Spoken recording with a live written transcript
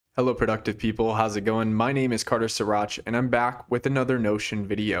Hello, productive people. How's it going? My name is Carter Srirac, and I'm back with another Notion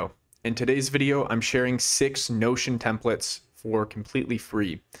video. In today's video, I'm sharing 6 Notion templates for completely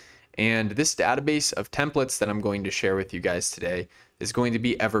free. And this database of templates that I'm going to share with you guys today is going to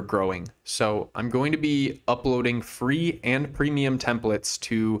be ever growing. So I'm going to be uploading free and premium templates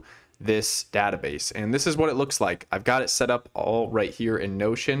to this database. And this is what it looks like. I've got it set up all right here in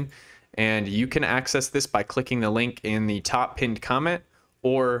Notion, and you can access this by clicking the link in the top pinned comment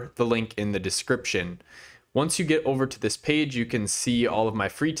or the link in the description. Once you get over to this page, you can see all of my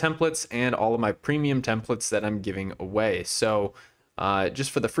free templates and all of my premium templates that I'm giving away. So just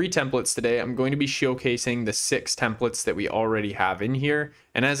for the free templates today, I'm going to be showcasing the 6 templates that we already have in here.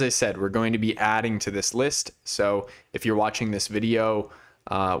 And as I said, we're going to be adding to this list. So if you're watching this video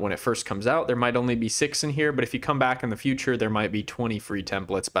when it first comes out, there might only be 6 in here, but if you come back in the future, there might be 20 free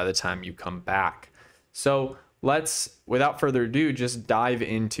templates by the time you come back. So let's, without further ado, just dive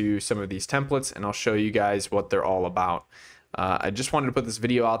into some of these templates and I'll show you guys what they're all about. I just wanted to put this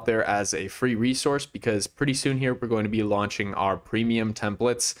video out there as a free resource because pretty soon here we're going to be launching our premium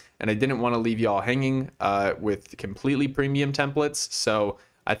templates, and I didn't want to leave y'all hanging with completely premium templates, so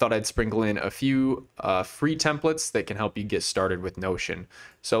I thought I'd sprinkle in a few free templates that can help you get started with Notion.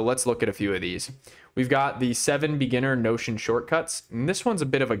 So let's look at a few of these. We've got the 7 beginner Notion shortcuts, and this one's a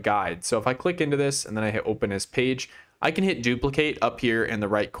bit of a guide. So if I click into this and then I hit open as page, I can hit duplicate up here in the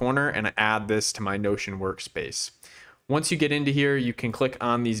right corner and add this to my Notion workspace. Once you get into here, you can click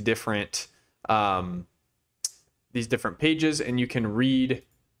on these different pages and you can read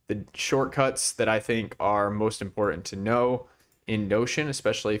the shortcuts that I think are most important to know in Notion,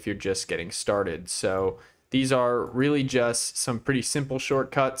 especially if you're just getting started. So these are really just some pretty simple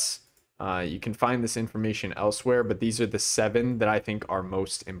shortcuts. You can find this information elsewhere, but these are the 7 that I think are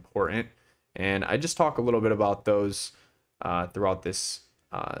most important. And I just talk a little bit about those throughout this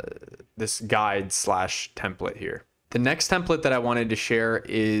guide slash template here. The next template that I wanted to share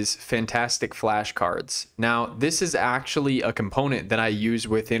is fantastic flashcards. Now, this is actually a component that I use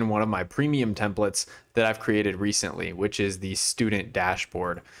within one of my premium templates that I've created recently, which is the student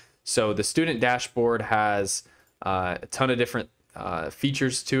dashboard. So the student dashboard has a ton of different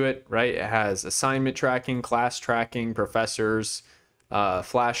features to it, right? It has assignment tracking, class tracking, professors,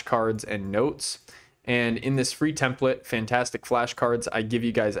 flashcards, and notes. And in this free template, Fantastic Flashcards, I give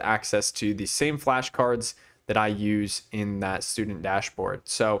you guys access to the same flashcards that I use in that student dashboard.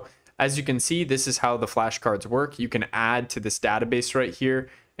 So as you can see, this is how the flashcards work. You can add to this database right here.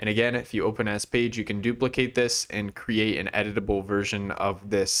 And again, if you open as page, you can duplicate this and create an editable version of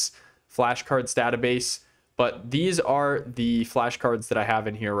this flashcards database. But these are the flashcards that I have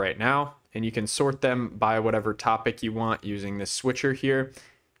in here right now, and you can sort them by whatever topic you want using this switcher here.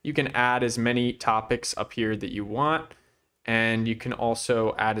 You can add as many topics up here that you want, and you can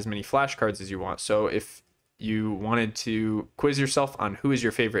also add as many flashcards as you want. So if you wanted to quiz yourself on who is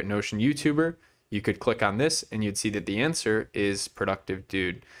your favorite Notion YouTuber, you could click on this and you'd see that the answer is Productive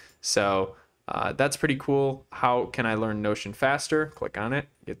Dude. So that's pretty cool. How can I learn Notion faster? Click on it,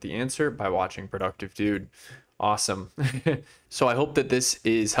 get the answer by watching Productive Dude. Awesome. So I hope that this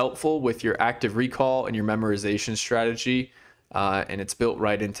is helpful with your active recall and your memorization strategy. And it's built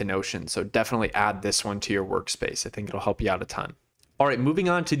right into Notion. So definitely add this one to your workspace. I think it'll help you out a ton. All right, moving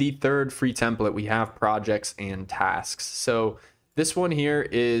on to the third free template, we have projects and tasks. So this one here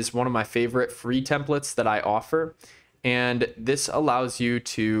is one of my favorite free templates that I offer. And this allows you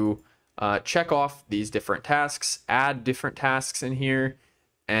to check off these different tasks, add different tasks in here,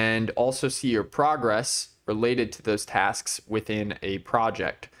 and also see your progress related to those tasks within a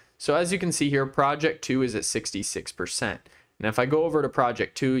project. So as you can see here, project 2 is at 66%. And if I go over to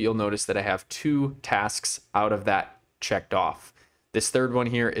project 2, you'll notice that I have 2 tasks out of that checked off. This third one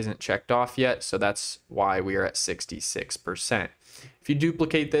here isn't checked off yet, so that's why we are at 66%. If you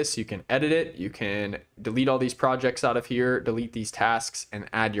duplicate this, you can edit it. You can delete all these projects out of here, delete these tasks, and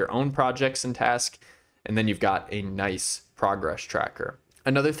add your own projects and tasks, and then you've got a nice progress tracker.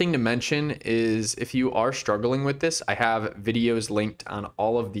 Another thing to mention is if you are struggling with this, I have videos linked on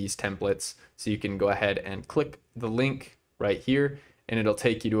all of these templates, so you can go ahead and click the link right here, and it'll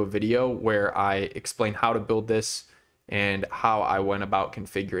take you to a video where I explain how to build this and how I went about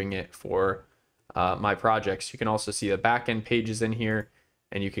configuring it for my projects. You can also see the backend pages in here,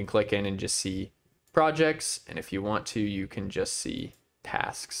 and you can click in and just see projects. And if you want to, you can just see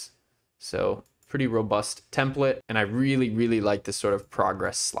tasks. So pretty robust template. And I really, really like this sort of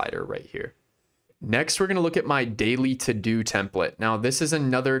progress slider right here. Next, we're going to look at my daily to-do template. Now, this is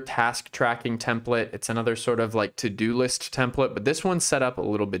another task tracking template. It's another sort of like to-do list template, but this one's set up a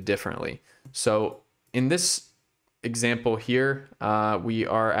little bit differently. So in this example here, we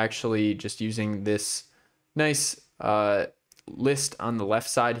are actually just using this nice list on the left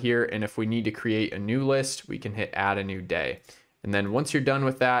side here. And if we need to create a new list, we can hit add a new day. And then once you're done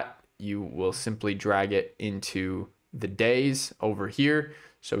with that, you will simply drag it into the days over here.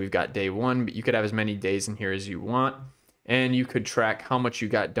 So we've got day 1, but you could have as many days in here as you want. And you could track how much you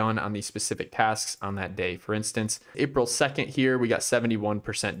got done on these specific tasks on that day. For instance, April 2nd here, we got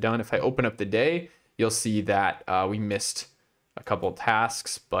 71% done. If I open up the day, you'll see that we missed a couple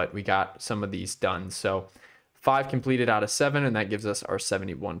tasks, but we got some of these done. So 5 completed out of 7, and that gives us our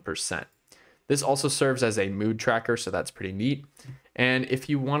 71%. This also serves as a mood tracker, so that's pretty neat. And if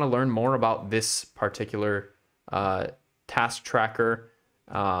you want to learn more about this particular task tracker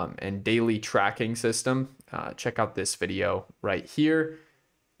and daily tracking system, check out this video right here.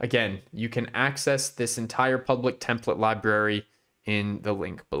 Again, you can access this entire public template library in the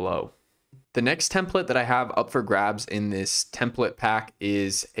link below. The next template that I have up for grabs in this template pack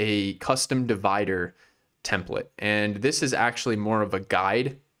is a custom divider template. And this is actually more of a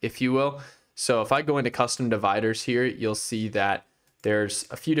guide, if you will. So if I go into custom dividers here, you'll see that there's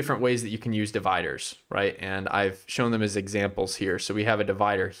a few different ways that you can use dividers, right? And I've shown them as examples here. So we have a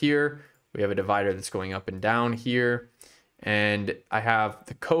divider here. We have a divider that's going up and down here. And I have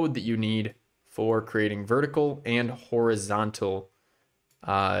the code that you need for creating vertical and horizontal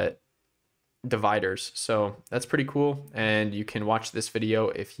dividers. So that's pretty cool. And you can watch this video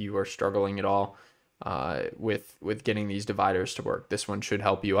if you are struggling at all with getting these dividers to work. This one should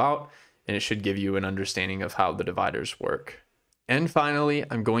help you out, and it should give you an understanding of how the dividers work. And finally,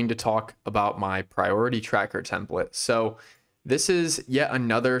 I'm going to talk about my priority tracker template. So this is yet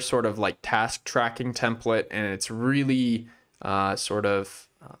another sort of like task tracking template, and it's really sort of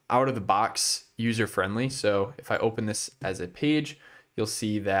out of the box user friendly. So if I open this as a page, you'll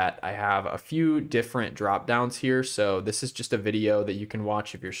see that I have a few different drop downs here. So this is just a video that you can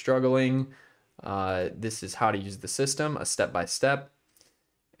watch if you're struggling. This is how to use the system, a step-by-step.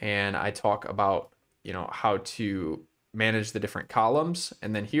 And I talk about, how to manage the different columns.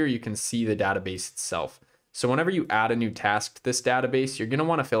 And then here you can see the database itself. So whenever you add a new task to this database, you're going to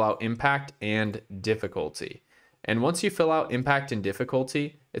want to fill out impact and difficulty. And once you fill out impact and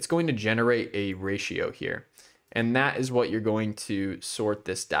difficulty, it's going to generate a ratio here. And that is what you're going to sort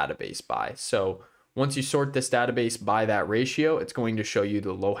this database by. So once you sort this database by that ratio, it's going to show you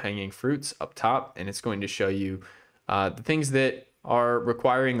the low-hanging fruits up top, and it's going to show you the things that are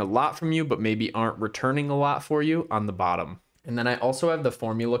requiring a lot from you, but maybe aren't returning a lot for you on the bottom. And then I also have the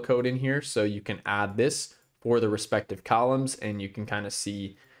formula code in here, so you can add this for the respective columns, and you can kind of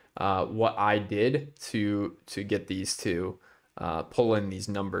see what I did to get these to pull in these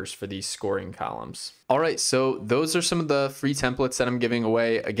numbers for these scoring columns. All right, so those are some of the free templates that I'm giving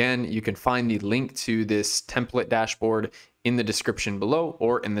away. Again, you can find the link to this template dashboard in the description below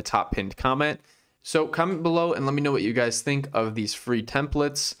or in the top pinned comment. So comment below and let me know what you guys think of these free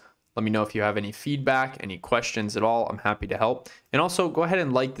templates. Let me know if you have any feedback, any questions at all. I'm happy to help. And also go ahead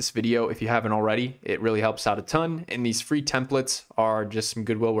and like this video if you haven't already. It really helps out a ton. And these free templates are just some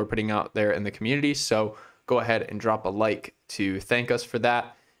goodwill we're putting out there in the community. So go ahead and drop a like to thank us for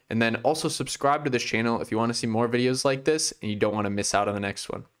that. And then also subscribe to this channel if you want to see more videos like this and you don't want to miss out on the next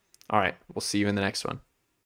one. All right, we'll see you in the next one.